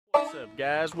What's up,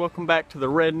 guys? Welcome back to the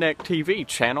Redneck TV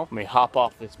channel. Let me hop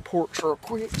off this porch real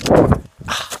quick.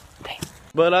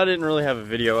 But I didn't really have a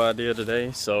video idea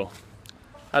today, so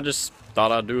I just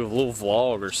thought I'd do a little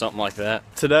vlog or something like that.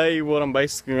 Today, what I'm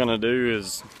basically gonna do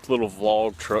is a little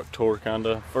vlog truck tour,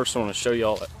 kinda. First, I want to show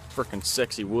y'all that freaking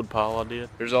sexy wood pile I did.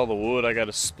 Here's all the wood I got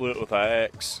to split with an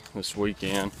axe this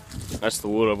weekend. That's the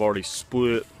wood I've already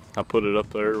split. I put it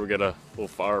up there. We got a little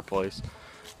fireplace.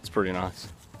 It's pretty nice.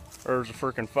 There's a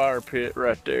freaking fire pit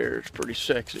right there. It's pretty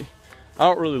sexy. I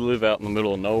don't really live out in the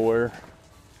middle of nowhere.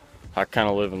 I kind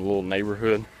of live in a little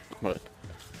neighborhood, but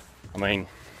I mean,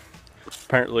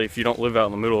 apparently if you don't live out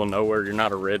in the middle of nowhere, you're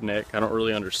not a redneck. I don't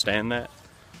really understand that.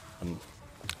 What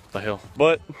the hell?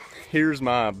 But here's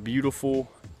my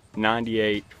beautiful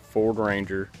 98 Ford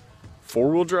Ranger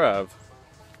 4-wheel drive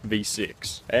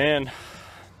V6. And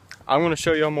I'm gonna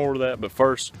show y'all more of that, but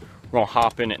first, we're gonna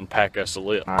hop in it and pack us a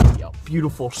lift. Alright, y'all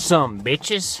beautiful some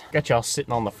bitches. Got y'all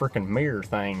sitting on the freaking mirror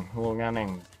thing. A little guy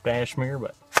named dash mirror,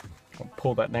 but I'm gonna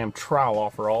pull that damn trowel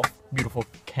offer off. Beautiful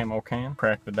camo can.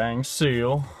 Crack the dang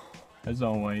seal, as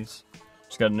always.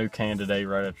 Just got a new can today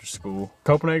right after school.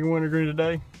 Copenhagen wintergreen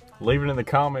today. Leave it in the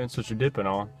comments what you're dipping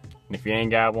on. And if you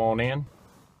ain't got one in,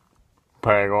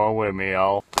 pack on with me,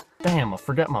 y'all. Damn, I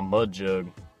forgot my mud jug.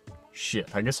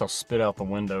 Shit, I guess I'll spit out the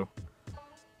window.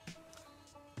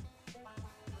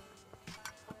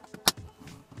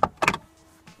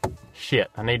 Shit,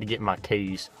 I need to get my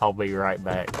keys. I'll be right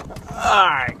back.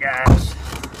 Alright, guys.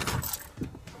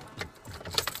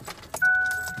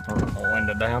 Turn my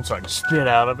window down so I can spit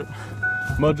out of it.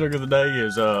 Mud jug of the day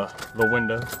is the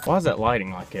window. Why is that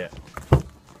lighting like that? Is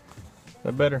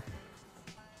that better?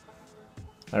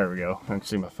 There we go. I can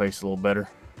see my face a little better.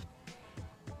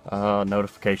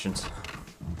 Notifications.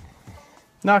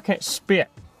 No, I can't spit.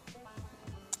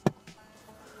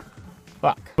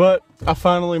 Fuck. But I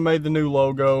finally made the new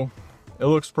logo. It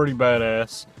looks pretty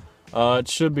badass. It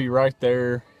should be right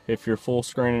there if you're full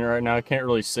screening right now. I can't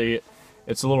really see it.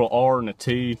 It's a little R and a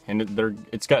T, and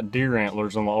it's got deer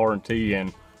antlers on the R and T,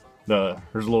 and there's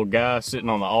a little guy sitting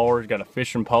on the R. He's got a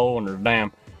fishing pole, and there's a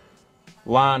damn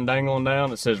line dangling down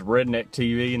that says Redneck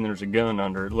TV, and there's a gun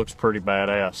under it. It looks pretty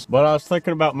badass. But I was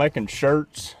thinking about making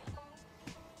shirts.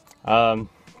 Probably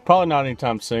not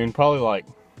anytime soon. Probably like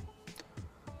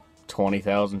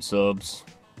 20,000 subs.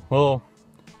 Well,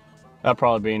 that'll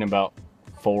probably be in about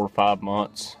 4 or 5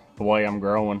 months. The way I'm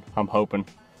growing, I'm hoping.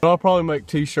 But I'll probably make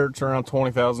t-shirts around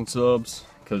 20,000 subs,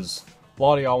 because a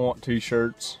lot of y'all want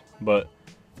t-shirts, but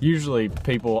usually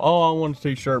people, oh, I want a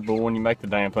t-shirt, but when you make the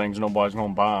damn things, nobody's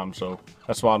gonna buy them, so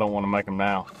that's why I don't want to make them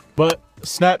now. But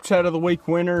Snapchat of the Week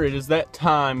winner, it is that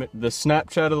time. The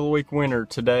Snapchat of the Week winner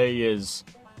today is,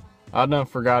 I done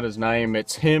forgot his name.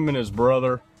 It's him and his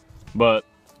brother, but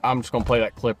I'm just gonna play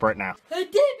that clip right now. Hey,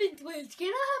 dippintwinz,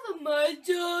 can I have a mud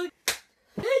jug?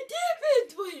 Hey,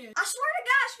 dippintwinz! I swear to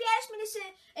gosh, if you ask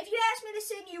me to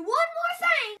send you one more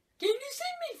thing, can you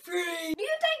send me free? Do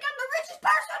you think I'm the richest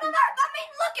person on earth? I mean,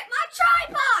 look at my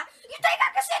tripod! You think I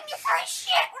can send you free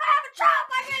shit when I have a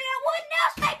tripod and a wood nail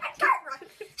statement curtain?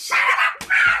 Shut up!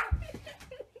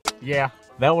 Yeah,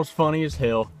 that was funny as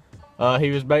hell.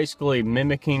 He was basically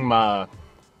mimicking my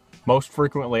most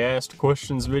frequently asked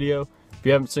questions video. If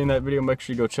you haven't seen that video, make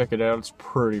sure you go check it out. It's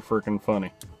pretty freaking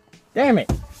funny. Damn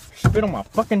it! Spit on my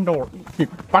fucking door, you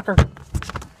fucker.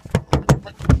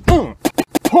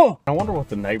 I wonder what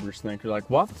the neighbors think. They're like,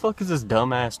 why the fuck is this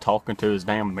dumbass talking to his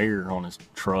damn mirror on his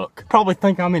truck? Probably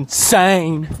think I'm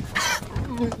insane.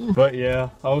 But yeah,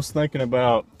 I was thinking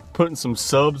about putting some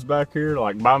subs back here,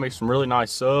 like buy me some really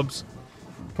nice subs.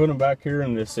 Put them back here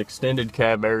in this extended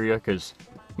cab area, because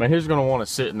man, who's gonna want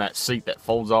to sit in that seat that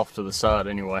folds off to the side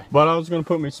anyway? But I was gonna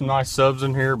put me some nice subs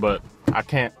in here, but I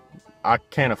can't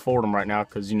afford them right now,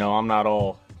 because you know I'm not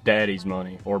all daddy's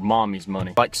money or mommy's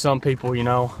money. Like some people, you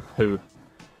know, who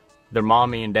their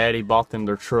mommy and daddy bought them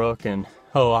their truck, and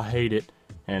oh, I hate it,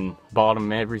 and bought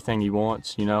him everything he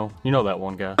wants, you know that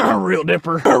one guy. A real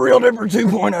dipper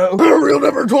 2.0, a real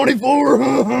dipper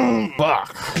 24.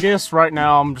 Fuck. I guess right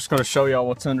now I'm just gonna show y'all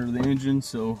what's under the engine,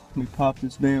 so let me pop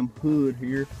this damn hood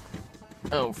here.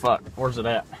 Oh fuck, where's it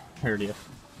at? Here it is,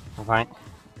 I think.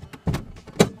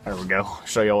 There we go.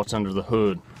 Show y'all what's under the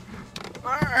hood.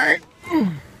 Alright.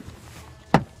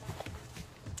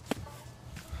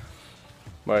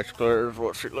 Basically, there's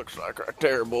what she looks like right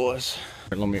there, boys.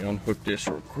 Let me unhook this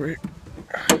real quick.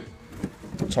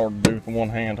 It's hard to do with one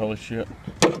hand, holy shit.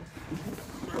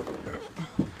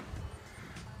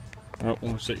 Oh, let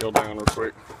me sit y'all down real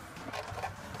quick.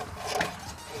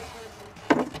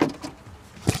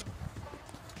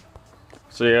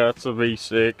 So yeah, it's a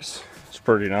V6. It's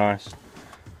pretty nice.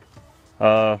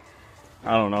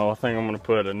 I don't know. I think I'm gonna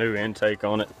put a new intake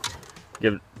on it.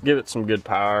 Give it some good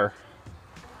power.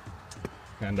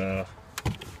 And I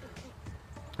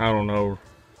don't know.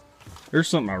 There's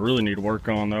something I really need to work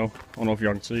on though. I don't know if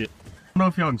y'all can see it. I don't know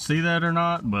if y'all can see that or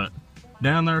not, but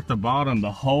down there at the bottom,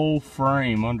 the whole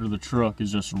frame under the truck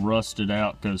is just rusted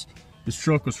out because this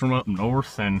truck was from up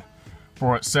north, and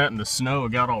before it sat in the snow,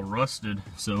 it got all rusted.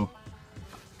 So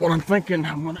what I'm thinking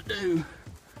I'm gonna do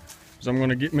is I'm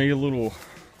gonna get me a little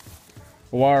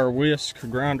wire whisk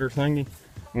grinder thingy.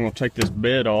 I'm gonna take this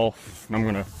bed off and I'm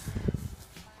gonna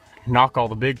knock all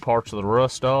the big parts of the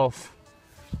rust off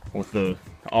with the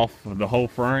whole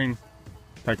frame.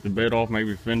 Take the bed off,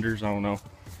 maybe fenders, I don't know.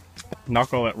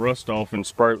 Knock all that rust off and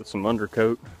spray it with some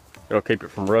undercoat. It'll keep it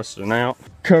from rusting out.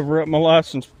 Cover up my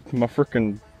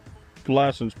freaking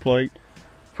license plate.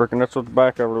 Freaking, that's what the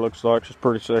back cover looks like. It's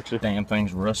pretty sexy. Damn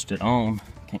thing's rusted on.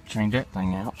 Can't change that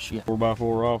thing out. Shit.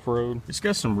 4x4 off-road. It's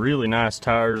got some really nice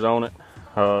tires on it.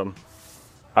 I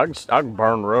can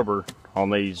burn rubber on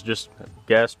these. Just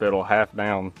gas pedal half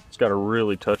down. It's got a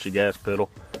really touchy gas pedal.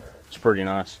 It's pretty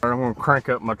nice. I'm gonna crank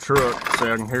up my truck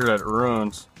so I can hear that it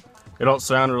runs. It don't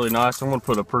sound really nice. I'm gonna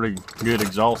put a pretty good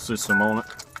exhaust system on it.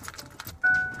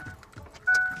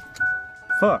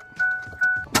 Fuck.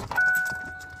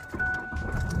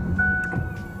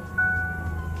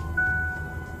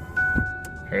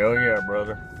 Hell yeah,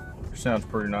 brother. Sounds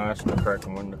pretty nice with a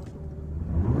cracking window.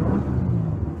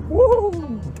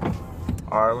 Woo!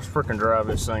 Alright, let's freaking drive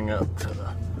this thing up to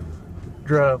the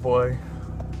driveway.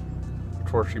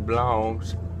 To where she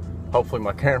belongs. Hopefully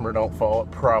my camera don't fall.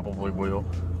 It probably will.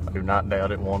 I do not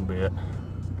doubt it one bit.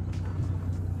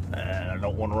 I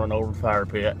don't want to run over the fire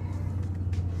pit.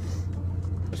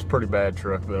 It's a pretty bad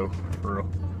truck though, for real.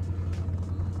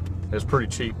 It's pretty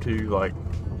cheap too, like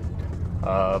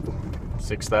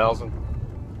 $6,000.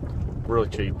 Really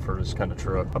cheap for this kind of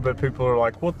truck. I bet people are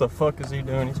like, what the fuck is he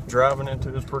doing? He's driving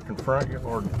into his freaking front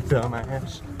yard,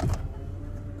 dumbass.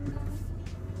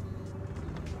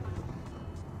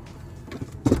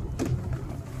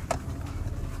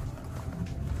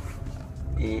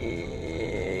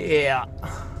 Yeah.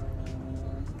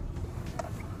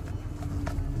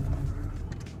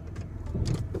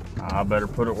 I better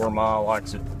put it where Ma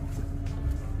likes it.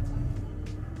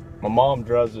 My mom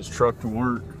drives this truck to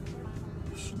work.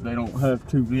 They don't have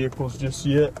two vehicles just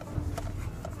yet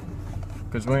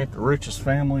because we ain't the richest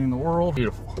family in the world.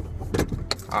 Beautiful.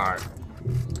 Alright.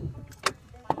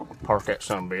 Park that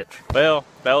son of a bitch. Well,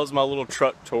 that was my little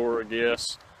truck tour, I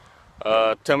guess.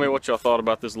 Tell me what y'all thought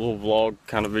about this little vlog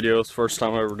kind of video. It's the first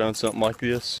time I've ever done something like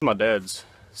this. My dad's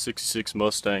 66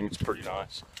 Mustang. It's pretty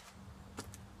nice.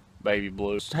 Baby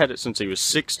blue. Had it since he was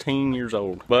 16 years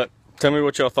old. But tell me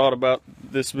what y'all thought about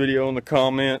this video in the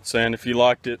comments, and if you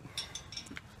liked it,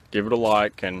 give it a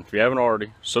like, and if you haven't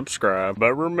already, subscribe.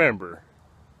 But remember,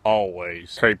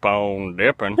 always keep on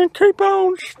dipping and keep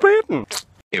on spitting.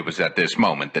 It was at this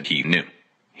moment that he knew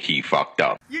he fucked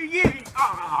up. Yeah.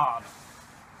 Ah,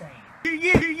 damn.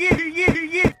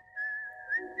 Yeah.